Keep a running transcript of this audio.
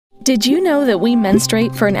Did you know that we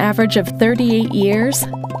menstruate for an average of 38 years?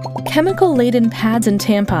 Chemical-laden pads and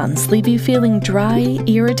tampons leave you feeling dry,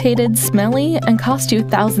 irritated, smelly, and cost you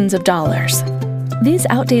thousands of dollars. These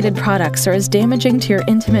outdated products are as damaging to your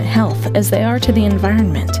intimate health as they are to the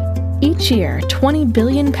environment. Each year, 20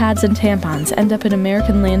 billion pads and tampons end up in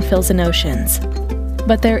American landfills and oceans.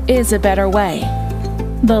 But there is a better way.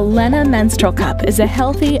 The Lena Menstrual Cup is a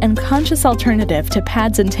healthy and conscious alternative to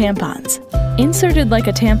pads and tampons. Inserted like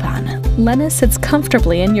a tampon, Lena sits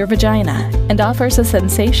comfortably in your vagina and offers a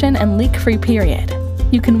sensation and leak-free period.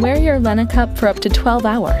 You can wear your Lena cup for up to 12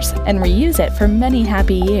 hours and reuse it for many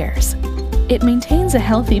happy years. It maintains a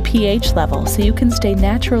healthy pH level so you can stay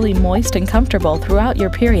naturally moist and comfortable throughout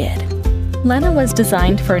your period. Lena was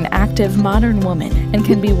designed for an active, modern woman and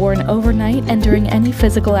can be worn overnight and during any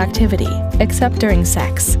physical activity, except during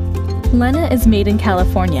sex. Lena is made in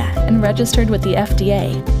California and registered with the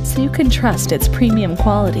FDA, so you can trust its premium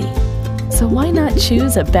quality. So why not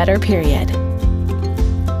choose a better period?